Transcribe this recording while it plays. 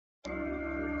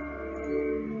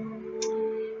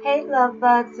Hey love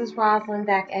bugs, it's Roslynn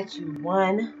back at you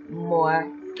one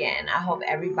more again. I hope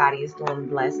everybody is doing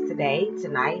blessed today,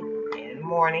 tonight, and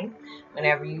morning,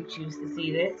 whenever you choose to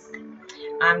see this.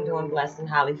 I'm doing blessed and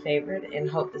highly favored and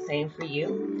hope the same for you.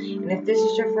 And if this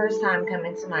is your first time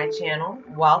coming to my channel,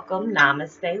 welcome,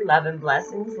 namaste, love and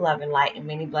blessings, love and light and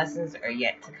many blessings are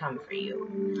yet to come for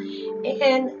you.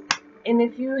 And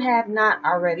if you have not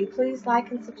already, please like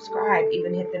and subscribe.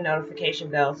 Even hit the notification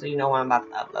bell so you know when I'm about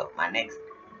to upload my next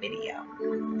video.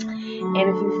 And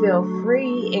if you feel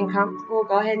free and comfortable,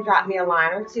 go ahead and drop me a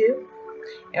line or two.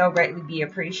 It'll greatly be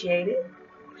appreciated.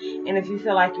 And if you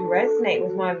feel like you resonate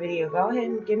with my video, go ahead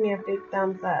and give me a big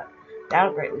thumbs up.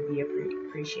 That'll greatly be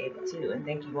appreciated too. And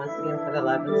thank you once again for the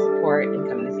love and support and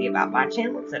coming to see about my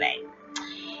channel today.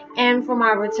 And for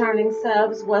my returning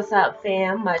subs, what's up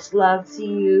fam? Much love to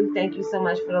you. Thank you so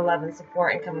much for the love and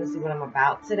support and coming to see what I'm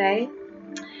about today.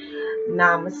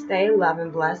 Namaste, love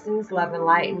and blessings, love and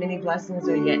light, and many blessings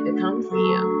are yet to come for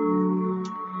you.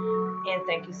 And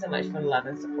thank you so much for the love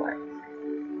and support.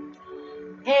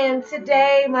 And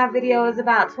today my video is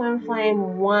about Twin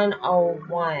Flame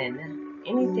 101.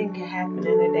 Anything can happen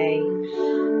in a day.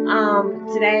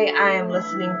 Today I am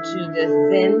listening to the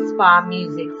Zen Spa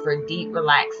music for deep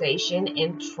relaxation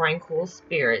and tranquil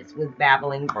spirits with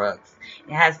babbling brooks.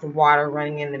 It has the water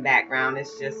running in the background.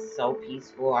 It's just so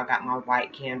peaceful. I got my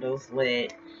white candles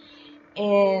lit.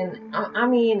 And I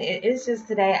mean, it's just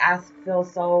today I feel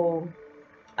so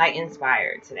like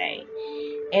inspired today.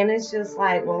 And it's just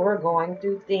like when we're going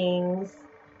through things,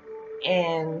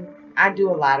 and I do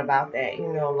a lot about that,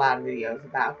 you know, a lot of videos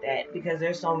about that, because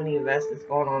there's so many of us that's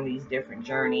going on these different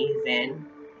journeys, and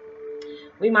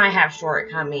we might have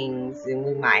shortcomings, and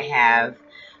we might have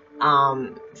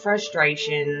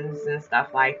frustrations and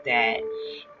stuff like that.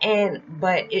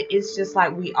 But it's just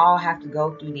like we all have to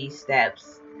go through these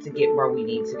steps to get where we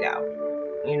need to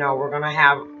go. You know, we're gonna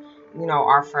have, you know,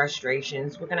 our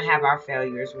frustrations, we're going to have our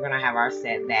failures, we're going to have our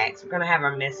setbacks, we're going to have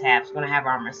our mishaps, we're going to have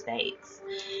our mistakes.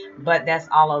 But that's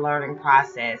all a learning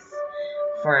process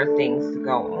for things to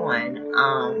go on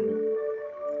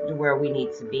to where we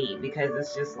need to be. Because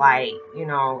it's just like, you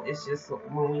know, it's just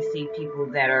when we see people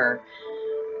that are,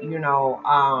 you know,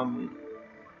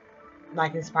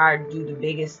 like inspired to do the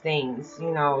biggest things,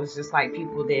 you know, it's just like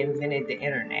people that invented the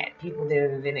internet, people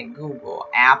that invented Google,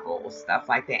 Apple, stuff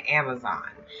like that, Amazon,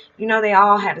 you know, they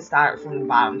all had to start from the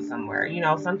bottom somewhere. You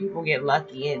know, some people get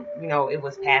lucky and, you know, it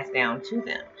was passed down to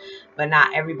them, but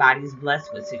not everybody's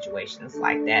blessed with situations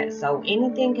like that. So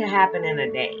anything can happen in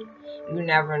a day. You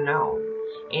never know.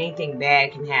 Anything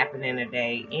bad can happen in a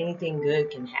day. Anything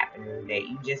good can happen in a day.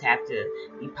 You just have to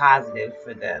be positive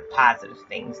for the positive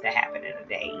things to happen in a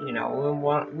day. You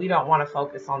know, we don't want to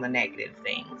focus on the negative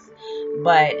things.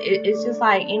 But it's just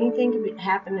like anything can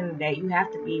happen in a day. You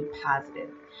have to be positive.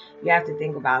 You have to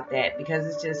think about that, because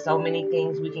it's just so many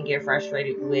things we can get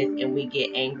frustrated with, and we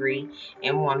get angry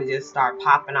and want to just start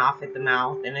popping off at the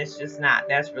mouth, and it's just not,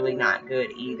 that's really not good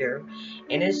either.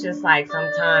 And it's just like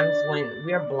sometimes when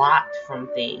we're blocked from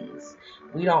things,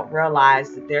 we don't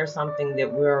realize that there's something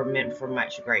that we're meant for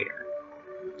much greater,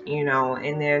 you know.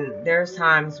 And then there's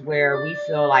times where we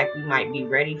feel like we might be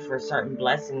ready for certain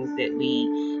blessings that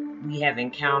we have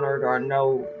encountered or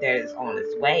know that is on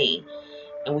its way,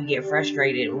 and we get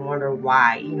frustrated and wonder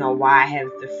why, you know, why has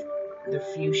the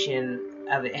fusion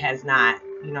of it has not,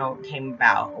 you know, came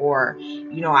about. Or,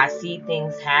 you know, I see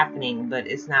things happening, but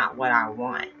it's not what I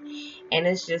want. And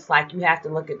it's just like you have to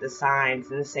look at the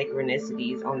signs and the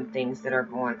synchronicities on the things that are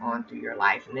going on through your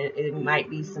life. And it might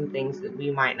be some things that we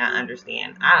might not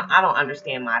understand. I don't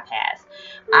understand my past.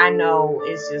 I know,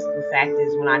 it's just the fact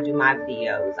is when I do my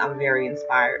videos, I'm very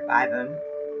inspired by them.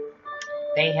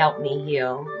 They help me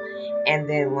heal. And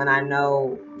then when I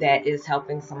know that it's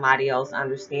helping somebody else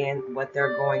understand what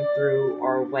they're going through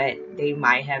or what they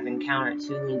might have encountered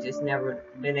too, and just never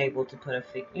been able to put a,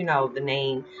 you know, the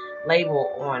name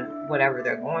label on whatever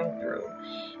they're going through.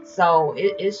 So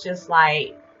it's just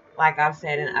like I've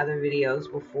said in other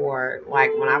videos before,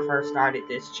 like when I first started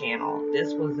this channel,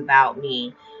 this was about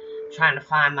me trying to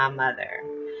find my mother.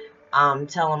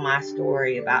 Telling my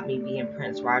story about me being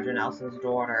Prince Roger Nelson's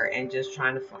daughter, and just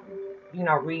trying to, you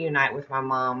know, reunite with my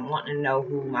mom, wanting to know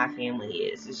who my family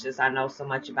is. It's just I know so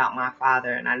much about my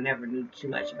father, and I never knew too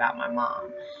much about my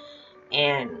mom.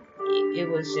 And it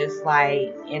was just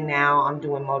like, and now I'm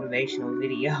doing motivational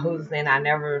videos, and I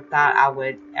never thought I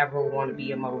would ever want to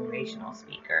be a motivational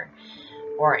speaker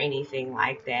or anything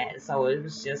like that. So it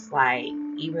was just like,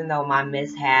 even though my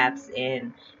mishaps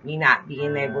and me not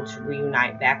being able to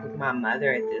reunite back with my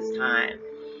mother at this time,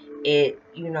 it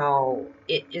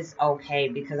is okay,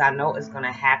 because I know it's going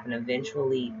to happen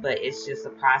eventually, but it's just a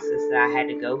process that I had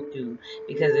to go through,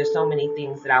 because there's so many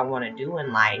things that I want to do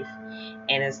in life,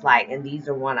 and it's like, and these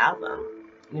are one of them.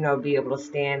 Be able to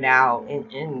stand out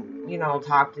and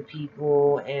talk to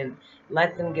people and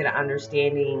let them get an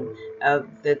understanding of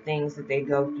the things that they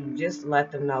go through. Just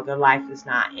let them know their life is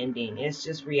not ending. It's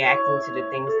just reacting to the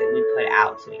things that we put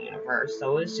out to the universe.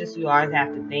 So it's just, you always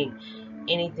have to think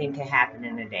anything can happen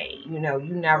in a day. You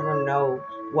never know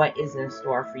what is in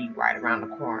store for you right around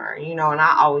the corner. And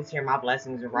I always hear my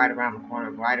blessings are right around the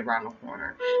corner, right around the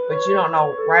corner. But you don't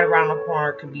know, right around the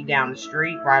corner could be down the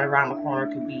street, right around the corner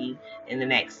could be in the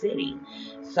next city.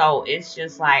 So it's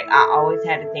just like, I always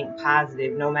had to think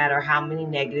positive, no matter how many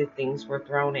negative things were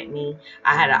thrown at me.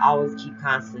 I had to always keep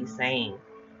constantly saying,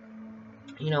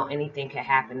 anything can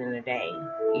happen in a day.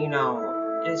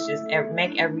 It's just,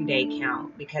 make every day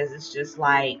count, because it's just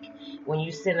like, when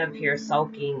you sit up here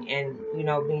soaking and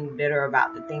being bitter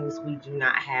about the things we do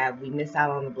not have, we miss out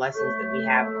on the blessings that we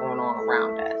have going on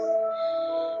around us.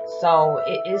 So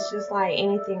it's just like,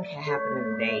 anything can happen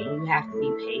in a day. You have to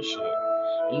be patient.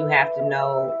 You have to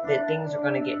know that things are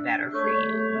going to get better for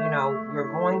you.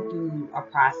 We're going through a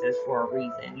process for a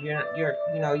reason.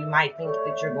 You might think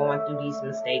that you're going through these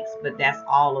mistakes, but that's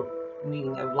all of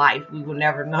meaning of life. We will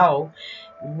never know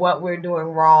what we're doing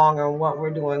wrong or what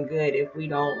we're doing good if we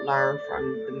don't learn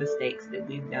from the mistakes that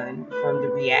we've done, from the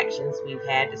reactions we've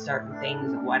had to certain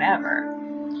things or whatever.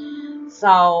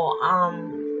 So,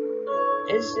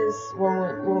 it's just,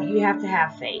 when you have to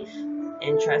have faith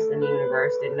and trust in the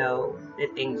universe to know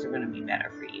that things are going to be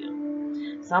better for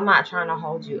you. So I'm not trying to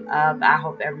hold you up. I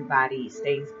hope everybody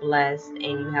stays blessed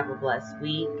and you have a blessed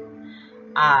week,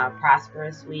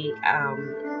 prosperous week.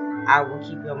 I will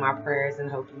keep you in my prayers and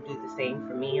hope you do the same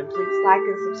for me. And please like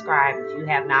and subscribe if you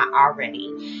have not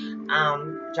already.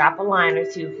 Drop a line or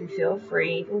two if you feel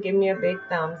free. You can give me a big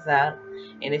thumbs up.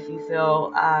 And if you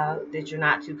feel that you're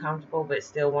not too comfortable but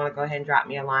still want to go ahead and drop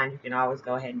me a line, you can always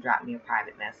go ahead and drop me a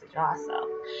private message also.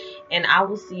 And I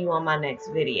will see you on my next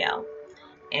video.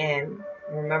 And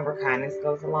remember, kindness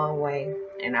goes a long way.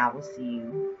 And I will see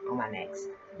you on my next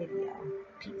video.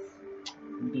 Peace.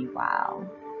 Be wild.